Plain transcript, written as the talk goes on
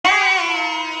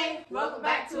Welcome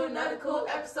back to another cool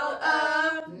episode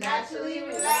of Naturally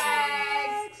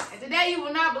Relaxed. And today you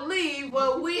will not believe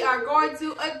what we are going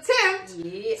to attempt to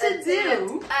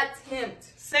do.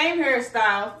 Same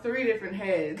hairstyle, 3 different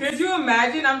heads. Could you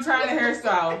imagine? I'm trying a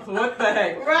hairstyle. What the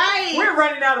heck? Right. We're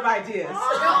running out of ideas. No.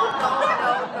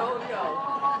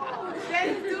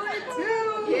 Let's do it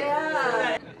too.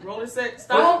 Yeah. Roller set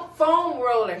style? Foam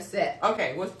roller set.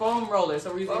 Okay, with foam rollers.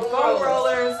 So we're using Foam foam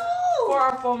rollers. rollers for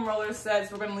our foam roller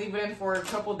sets. We're going to leave it in for a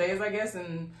couple days, I guess,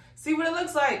 and see what it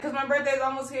looks like. Because my birthday is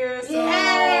almost here. So.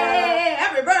 Yay!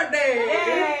 Happy birthday!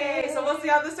 Yay! So we'll see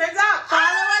how this turns out. Follow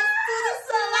us to the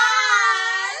salon.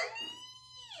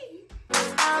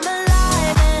 I'm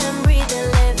alive and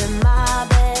breathing, living my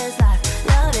best life.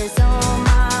 Love is on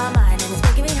my mind and it's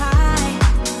making me high.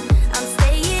 I'm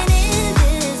staying in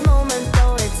this moment,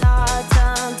 though it's hard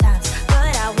sometimes.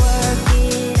 But I work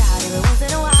it out every once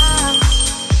in a while.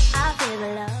 I feel the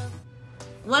love.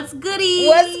 What's goody?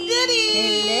 What's goody?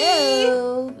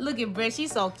 Hello. Look at Britt,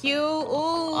 she's so cute.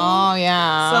 Ooh. Oh,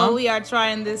 yeah. So we are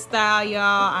trying this style,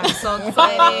 y'all. I'm so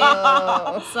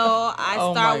excited. So I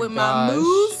Oh start my with gosh. my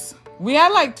mousse. We had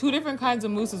like 2 different kinds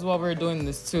of mousses while we were doing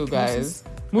this too, guys.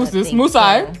 Mousses, think moose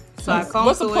eye. So I comb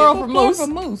What's the through plural it. for moose?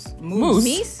 moose. Moose.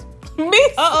 Meese?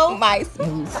 Meese. Uh-oh. Mice.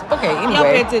 Moose. Okay, Y'all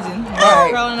pay anyway. attention.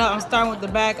 Right. Curling up. I'm starting with the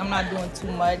back. I'm not doing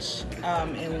too much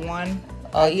in one.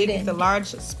 Oh, you Get didn't? the large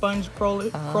sponge roller,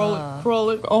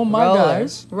 Oh my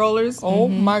Rollers. gosh. rollers. Oh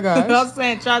my I'm gosh.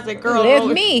 saying, try to say curl That's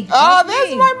rollers. me. Oh,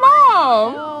 that's my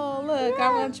mom. Oh, look,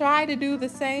 I'm going to try to do the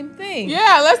same thing.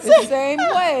 Yeah, let's The see. same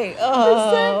way. The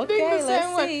Oh, same thing, okay, the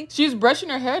same let's way. see. She's brushing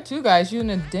her hair too, guys.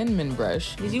 Using a Denman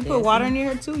brush. Did you put water in your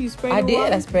hair too? You sprayed I it with did.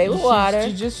 water? I sprayed with water.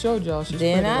 She just showed y'all. She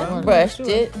Then sprayed it with I water. brushed sure.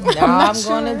 it. Now not I'm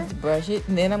going sure. to brush it.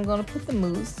 And then I'm going to put the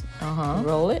mousse. Uh-huh.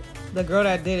 Roll it. The girl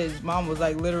that did it, mom was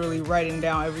like literally writing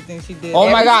down everything she did. Oh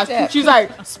my Every gosh. step. She's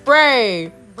like,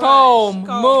 spray, comb,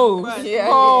 comb, mousse, brush. Yeah,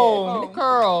 comb, yeah.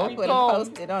 curl, I put a comb.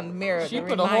 post-it on the mirror She to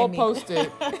put a whole remind me.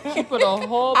 post-it. She put a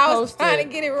whole I was trying to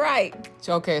post-it. get it right.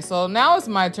 Okay, so now it's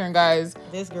my turn, guys.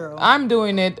 This girl. I'm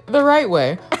doing it the right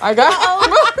way. I got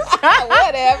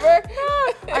Whatever.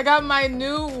 I got my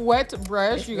new wet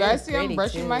brush. It's You guys really see I'm pretty,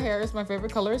 brushing too. my hair. It's my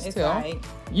favorite color is It's teal. alright.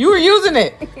 You were using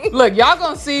it. Look, y'all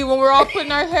gonna see when we're all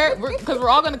putting our hair, because we're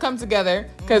all gonna come together.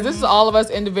 Because this is all of us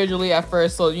individually at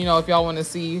first. So, you know, if y'all want to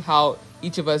see how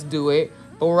each of us do it.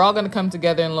 But we're all gonna come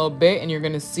together in a little bit and you're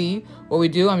gonna see what we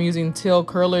do. I'm using teal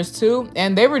curlers too.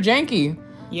 And they were janky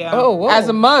Yeah. Oh, whoa. as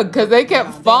a mug because they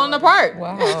kept falling apart.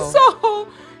 Wow. So,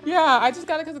 yeah, I just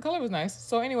got it because the color was nice.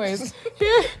 So, anyways,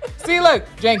 here, see, look,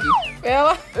 janky.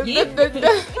 Well,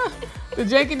 The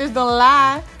jankiness don't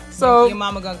lie. So Your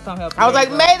mama gonna come help you. I was like,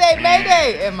 bro. Mayday,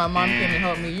 Mayday, and my mom came to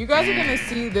help me. You guys are gonna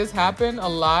see this happen a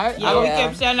lot. Yeah, we Yeah.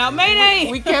 kept shouting out,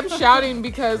 Mayday! We kept shouting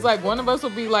because like one of us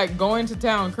will be like going to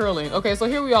town curling. Okay, so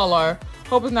here we all are.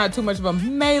 Hope it's not too much of a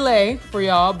melee for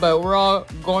y'all, but we're all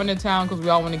going to town because we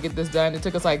all want to get this done. It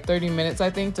took us like 30 minutes, I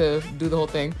think, to do the whole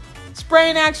thing.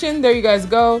 Spraying action. There you guys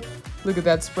go. Look at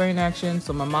that spraying action.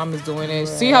 So my mom is doing it.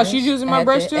 See how she's using my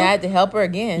brush too? I had to help her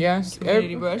again. Yeah,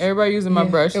 Community brush. Everybody using my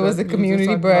brush. It was so a you community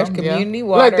just talked brush, about- community Look,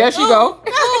 water. there she go.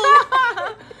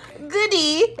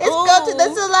 Goody. Let's go to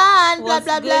the salon. What's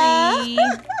blah, blah, blah.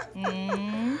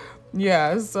 goody?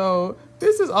 Yeah, so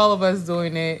this is all of us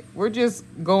doing it. We're just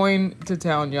going to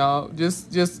town, y'all.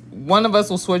 Just one of us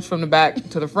will switch from the back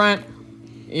to the front.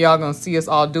 Y'all gonna see us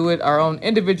all do it our own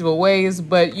individual ways,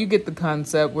 but you get the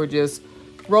concept. We're just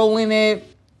rolling it,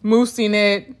 moosing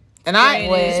it, and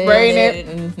spraying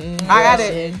it.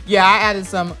 I added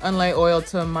some unlay oil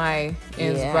to my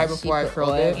ends Yeah, right she before I put curled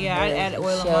oil. it. Yeah, I added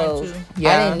oil on Shows. mine too.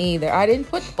 Yeah. I didn't either. I didn't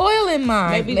put oil in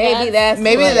mine. Maybe Maybe that's-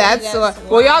 Maybe what- that's that's what. why.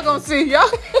 Well, y'all gonna see, y'all.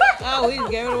 Oh, we just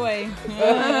gave it away.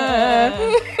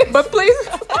 But please.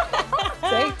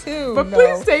 Stay tuned. But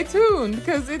please stay tuned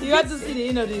because it You have to see the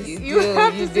end of this. you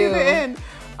have to see the end.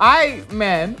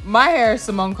 My hair,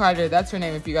 Simone Carter, that's her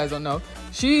name if you guys don't know.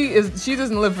 She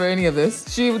doesn't live for any of this.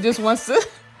 She just wants to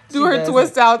do her doesn't.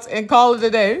 twist outs and call it a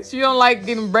day. She don't like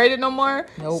getting braided no more.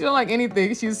 Nope. She don't like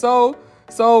anything. She's so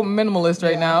minimalist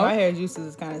right now. My hair juices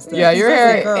is kind of stuff. Yeah, your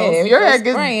hair, girls. your hair Go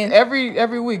gets spraying.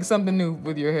 every week something new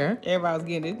with your hair. Everybody was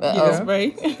getting it. Uh-oh. Yeah,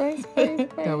 spray. Spray.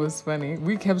 That was funny.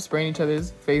 We kept spraying each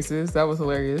other's faces. That was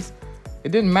hilarious.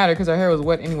 It didn't matter because our hair was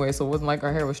wet anyway, so it wasn't like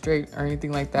our hair was straight or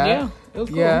anything like that. Yeah, it was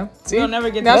cool. Yeah. See, We'll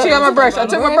never get now to she that. got my brush. I About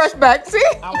the took my brush back. See?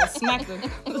 I was smacked her.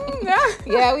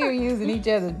 Yeah, we were using each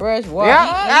other's brush. Water. Yeah.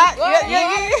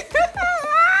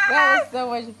 That was so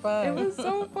much fun. It was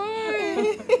so fun.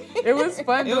 It was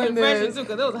fun It was doing refreshing this. too,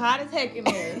 because it was hot as heck in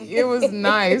there. It was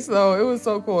nice, though. It was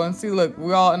so cool. And see, look,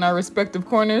 we're all in our respective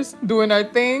corners doing our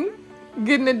thing,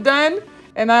 getting it done.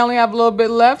 and I only have a little bit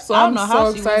left, so I don't I'm know so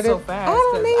how she excited. went so fast. I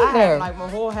don't 'cause either. had, like my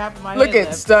whole half of my Look head at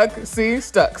left. stuck. See,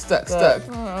 stuck.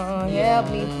 Oh, help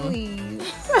me, please.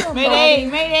 Mayday,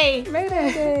 mayday.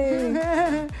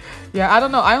 Mayday. Yeah, I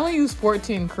don't know. I only use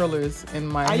 14 curlers in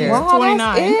my I hair. use Wow, 29.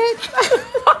 that's it?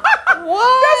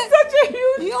 What? That's such a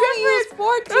huge You only use difference.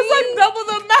 14? That's like double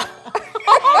the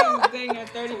amount. Dang, at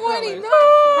 30 29. colors.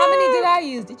 How many did I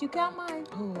use? Did you count mine?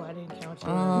 Oh, I didn't count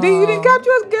you. You didn't count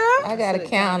yours, girl? I gotta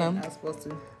count them. I was supposed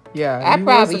to. Yeah, I you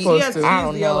probably- were supposed Yes, to. use I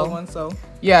don't the yellow know. one, so.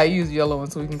 Yeah, I used yellow one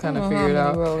so we can kind I of don't know figure it how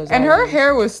out. many rollers And I her used.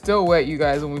 hair was still wet, you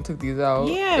guys, when we took these out.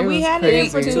 Yeah, we was had it in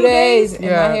for crazy. 2 days, and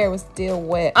Yeah. my hair was still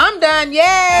wet. I'm done. Yay!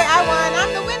 I won.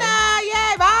 I'm the winner.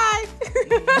 Yay! Bye.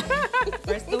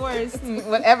 First the worst.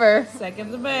 Whatever.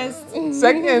 Second the best.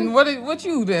 Second. What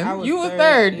you I then? was You were third,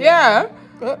 third. yeah.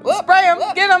 Yeah. Spray him.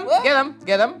 Get him. Get him.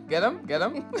 Get him. Get him. Get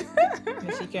him.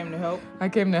 And she came to help. I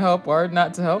came to help or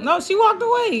not to help. No, she walked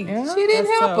away. Yeah. She didn't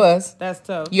That's help tough. us. That's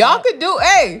tough. Y'all could do.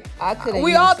 Hey, I could have.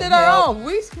 we all did our own.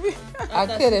 We I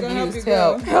thought could she was have gonna help used you,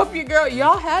 girl. help. help you, girl.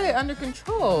 Y'all had it under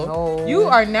control. No. You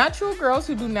are natural girls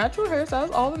who do natural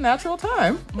hairstyles all the natural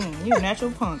time. You a natural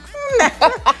punk.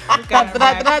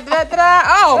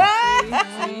 Oh.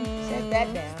 Shut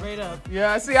that down. Straight up.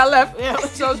 Yeah, see, I left. Yeah.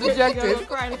 So dejected.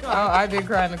 Cry in the Oh, car. I did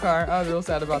cry in the car. I was real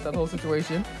sad about that whole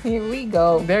situation. Here we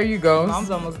go. There you go.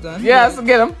 Mom's almost done. Yeah, so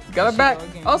get him. Get her She back. go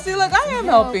again. Oh, see, look, I am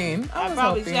helping. I was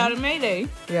probably helping. shouted Mayday.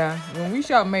 Yeah, when we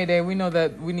shout Mayday, we know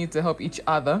that we need to help each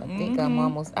other. I think I'm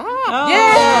almost. Oh, Yay!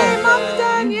 done. Mom's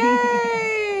done!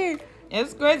 Yay!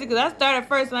 It's crazy because I started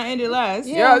first and I ended last.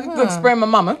 Yeah, huh. look, spray my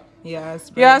mama. Yeah,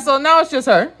 Yeah, so now it's just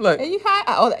her. Look. And you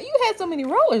had so many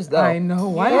rollers though. I know.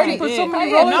 Why did you put so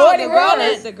many I had rollers? No, 40 the girl,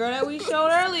 rollers. the girl that we showed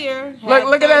earlier.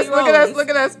 Look at us. Look at us. Look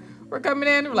at us. We're coming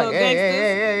in. We're like, Little hey, gangsters.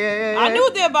 hey. I knew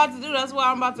what they're about to do. That's why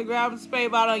I'm about to grab the spray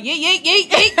bottle. Yeet.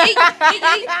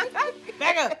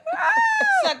 Back up.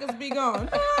 Suckers be gone.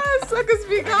 Suckers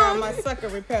be I got gone. my sucker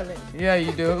repellent. Yeah,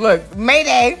 you do. Look,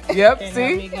 Mayday. Yep, Can't have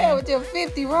me see? again. Yeah, with your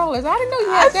 50 rollers. I didn't know you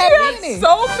She had that had many.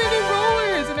 so many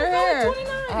rollers in her hair.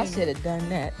 I should have done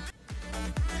that.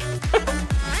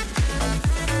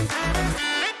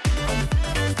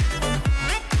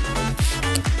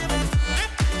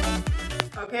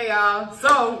 Okay, y'all.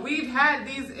 So we've had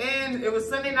these in. It was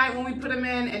Sunday night when we put them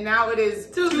in, and now it is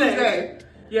Tuesday.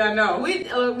 Yeah, no. We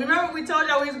remember we told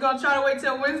y'all we was gonna try to wait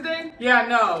till Wednesday. Yeah,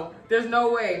 no. There's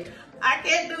no way. I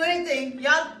can't do anything,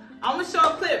 y'all. I'm gonna show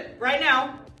a clip right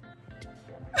now.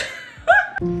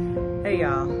 Hey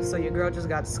y'all, so your girl just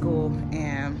got to school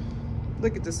and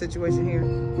look at the situation here.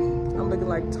 I'm looking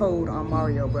like Toad on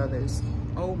Mario Brothers.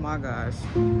 Oh my gosh.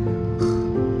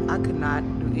 I could not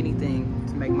do anything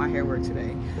to make my hair work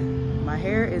today. My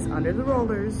hair is under the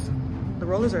rollers. The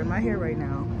rollers are in my hair right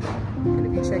now. And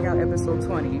if you check out episode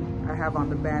 20, I have on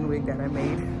the band wig that I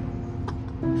made.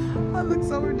 I look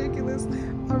so ridiculous.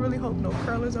 I really hope no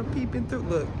curlers are peeping through.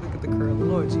 Look at the curl,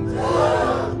 Lord Jesus.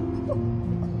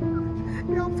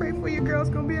 Y'all pray for your girl. It's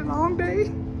gonna be a long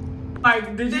day.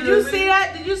 Like, Did you see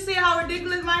that? Did you see how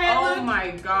ridiculous my hair Oh looked?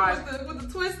 my gosh. With the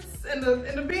twists and the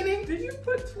beanie. Did you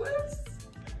put twists?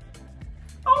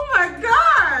 Oh my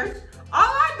gosh. All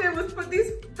I did was put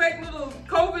these fake little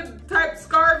COVID type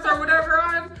scarves or whatever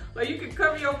on. Like you can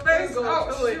cover your face.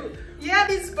 Oh, shoot. Yeah,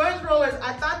 these sponge rollers.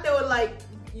 I thought they were like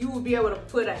you would be able to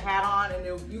put a hat on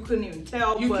and you couldn't even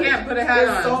tell. You but can't put a hat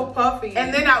they're on. so puffy.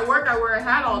 And then at work I wear a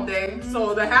hat all day,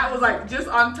 so the hat was like just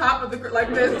on top of the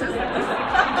like this.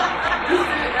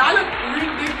 I look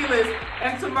ridiculous.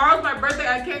 And tomorrow's my birthday.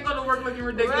 I can't go to work looking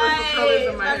ridiculous with curls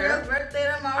in my hair. girl's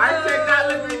birthday tomorrow. I cannot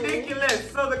look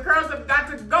ridiculous. So the curls have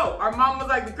got to go. Our mom was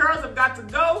like, the curls have got to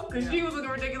go because she was looking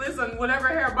ridiculous on whatever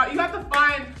hair binder. You have to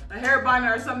find a hair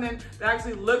binder or something that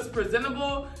actually looks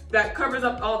presentable that covers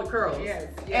up all the curls. Yes.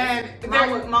 And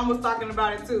Mom was talking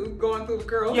about it too, going through the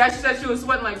curls. yeah, she said she was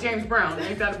sweating like James Brown.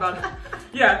 Ain't that about it?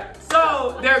 Yeah.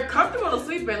 So they're comfortable to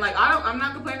sleep in. Like I'm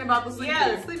not complaining about the sleeping.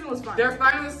 Yeah, sleeping was fine. They're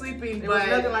fine with sleeping, It was but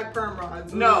nothing like perm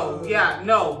rods. no, yeah,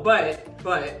 no,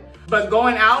 but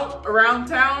going out around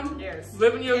town, Yes.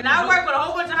 living your And I work with a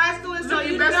whole bunch of high schoolers, so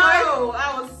Living you your know best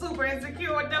I was super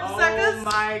insecure with them Oh suckers.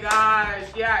 my gosh,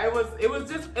 yeah, it was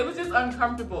just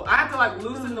uncomfortable. I had to like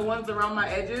loosen the ones around my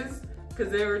edges because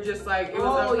they were just like it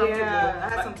was uncomfortable. yeah,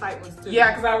 I had some tight ones too.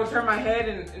 Yeah, because I would turn my head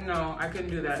and no, I couldn't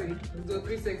do that. See, let's do a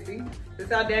 360. This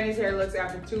is how Danny's hair looks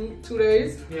after two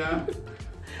days. Yeah,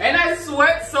 and I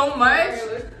sweat so much.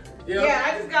 Yep. Yeah,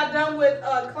 I just got done with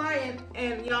a client,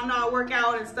 and y'all know I work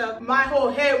out and stuff. My whole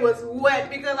head was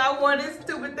wet because I wore this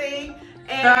stupid thing,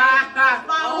 and my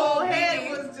whole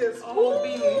head was just whole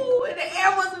beanie. and the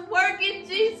air wasn't working.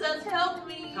 Jesus, help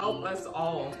me. Help us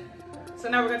all. So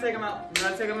now we're gonna take them out. We're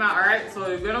gonna take them out, all right? So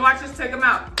you're gonna watch us take them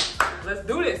out. Let's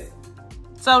do this.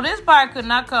 So this part could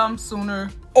not come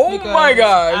sooner. Oh because my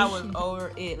gosh. I was over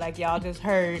it, like y'all just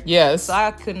heard. Yes. So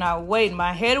I could not wait.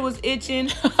 My head was itching.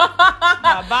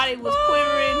 My body was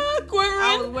quivering.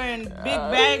 I was wearing big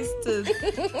bags to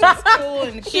school,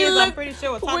 and the kids, I'm pretty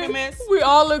sure, were talking mess. We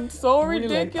all looked so We looked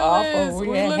ridiculous. awful.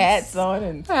 We had looked hats on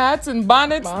and hats and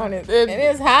bonnets. bonnets. It- And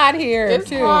it's hot here It's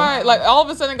too. hot. Like all of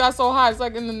a sudden it got so hot. It's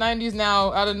like in the 90s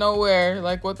now, out of nowhere.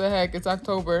 Like what the heck? It's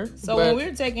October. So But when we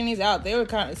were taking these out, they were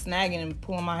kind of snagging and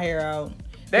pulling my hair out.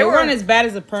 They They were- weren't as bad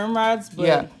as the perm rods, but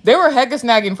yeah, they were hecka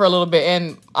snagging for a little bit,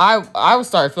 and I would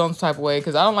start feeling some type of way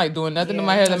because I don't like doing nothing to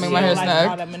my hair that make my hair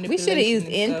snag. We should have used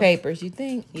end papers, you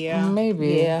think? Yeah,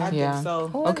 Maybe. Yeah. I think so.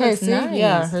 Oh, it Okay, looks see, nice.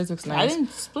 yeah, hers looks I nice.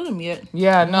 didn't split them yet.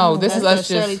 Yeah, no, this is us That's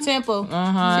Shirley just. Temple.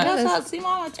 Uh-huh. See, that's how, see,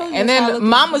 Mom, I told you. And that's how I then look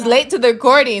Mom at was you. late to the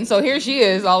recording, so here she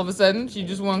is. All of a sudden, she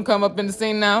just want to come up in the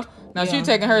scene now. Now she's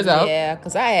taking hers out. Yeah,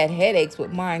 because I had headaches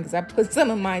with mine because I put some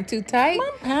of mine too tight.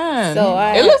 Man. So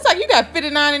it looks like you got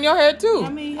 59 in your hair too. I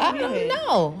mean, I don't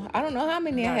know. I don't know how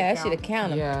many I had. I should have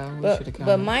counted them. Yeah, we but, shoulda counted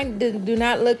but them. mine do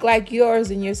not look like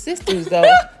yours and your sister's though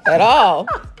at all.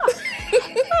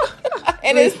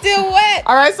 And it's still wet.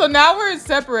 All right, so now we're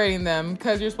separating them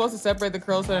because you're supposed to separate the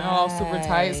curls so they're not all super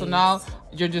tight. So now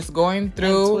you're just going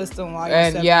through And twist them while you're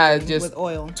and yeah, separating just with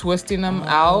oil. twisting them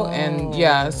out, and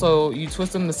yeah, so you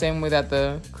twist them the same way that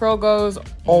the curl goes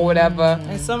or whatever.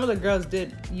 And some of the girls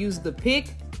did use the pick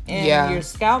and Yeah. your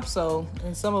scalp, so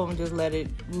and some of them just let it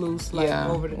loose like Yeah.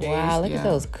 over the days. Wow, look Yeah. at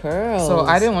those curls. So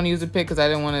I didn't want to use a pick because I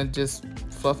didn't want to just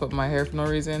fluff up my hair for no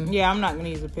reason. Yeah, I'm not gonna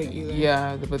use a pick either.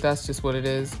 Yeah, but that's just what it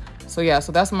is. So yeah,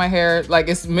 so that's my hair. Like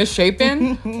it's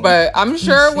misshapen, but I'm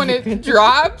sure when it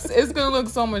drops, it's gonna look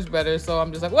so much better. So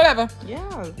I'm just like, whatever. Yeah,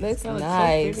 Looks that looks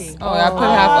nice. So pretty. Oh, I put Oh,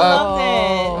 half I up. love that.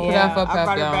 I put half up, I half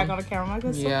brought down. it back on the camera. Like,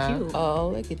 that's Yeah. so cute.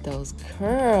 Oh, look at those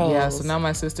curls. Yeah, so now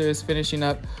my sister is finishing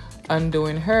up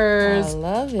undoing I hers,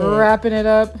 love it. wrapping it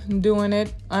up, doing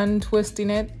it, untwisting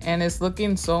it, and it's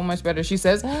looking so much better. She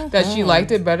says that she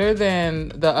liked it better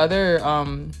than the other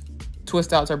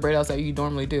twist outs or braid outs that you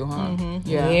normally do, huh?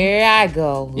 Yeah. Here I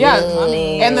go. Yeah, Ugh.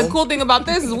 and the cool thing about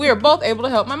this is we are both able to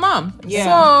help my mom. Yeah.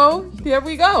 So here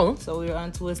we go. So we were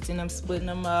untwisting them, splitting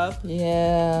them up,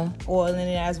 Yeah. oiling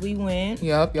it as we went.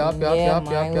 Yup. Yeah,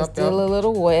 mine was still a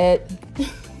little wet.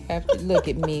 Have to look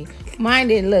at me. Mine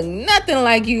didn't look nothing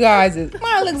like you guys's.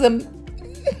 Mine looks a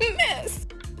mess.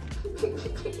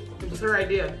 It's her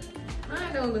idea.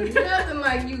 Mine don't look nothing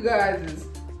like you guys's.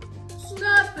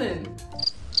 Nothing.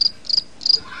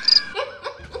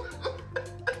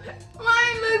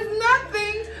 Mine looks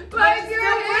nothing like your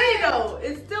hair. though.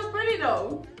 It's still pretty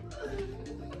though.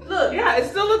 Look, yeah, it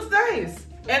still looks nice.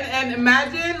 And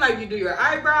imagine like you do your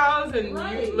eyebrows and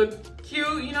Right. you look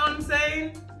cute. You know what I'm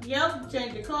saying? Yep,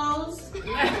 change your clothes.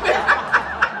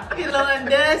 You little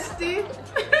dusty.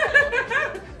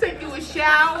 Take you a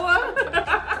shower.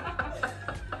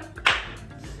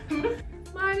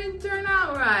 Mine didn't turn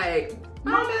out right.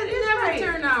 Mine didn't never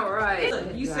turn out right.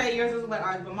 Look, you say yours doesn't look like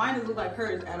ours, but mine doesn't look like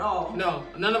hers at all. No,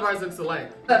 none of ours looks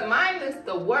alike. But mine looks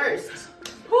the worst.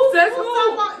 Who says who?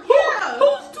 who? Yeah.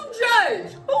 Who's to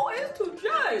judge? Who is to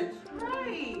judge?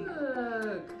 Right.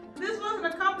 Look. This wasn't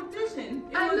a competition.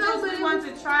 It I was know, just but we it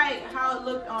wanted to try how it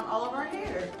looked on all of our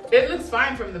hair. It looks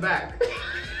fine from the back.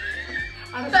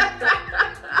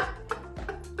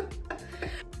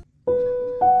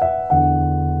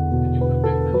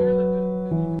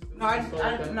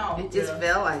 No, no. It just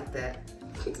felt like that.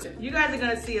 You guys are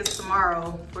gonna see us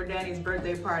tomorrow for Danny's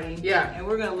birthday party. Yeah. And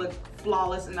we're gonna look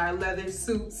flawless in our leather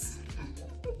suits.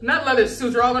 Not leather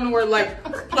suits. We're all gonna wear like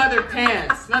leather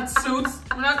pants, not suits.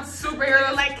 We're not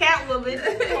superheroes. Like Catwoman.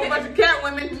 A whole bunch of cat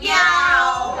women.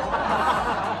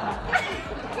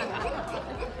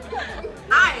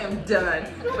 I am done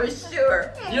for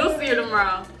sure. You'll see her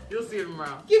tomorrow. You'll see her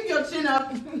tomorrow. Keep your chin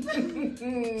up.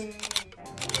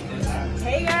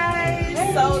 Hey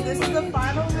guys, so this is the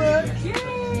final look.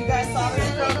 You guys saw the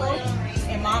struggle,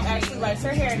 and Mom actually likes her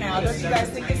hair now. Don't you guys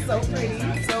think it's so pretty?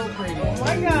 So pretty. Oh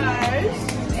my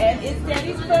gosh. And it's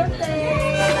Danny's birthday.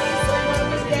 So we're gonna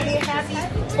wish Danny a happy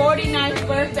 49th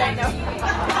birthday. No.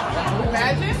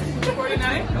 Imagine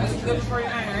 49. That's good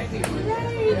 49, right?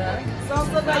 So I'm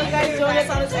so glad you guys joined us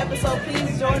on this episode.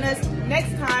 Please join us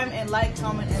next time and like,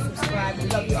 comment, and subscribe. We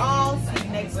love you all. See you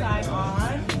next time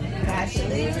on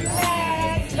Fashionably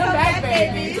Relaxed. Come back,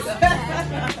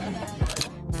 babies.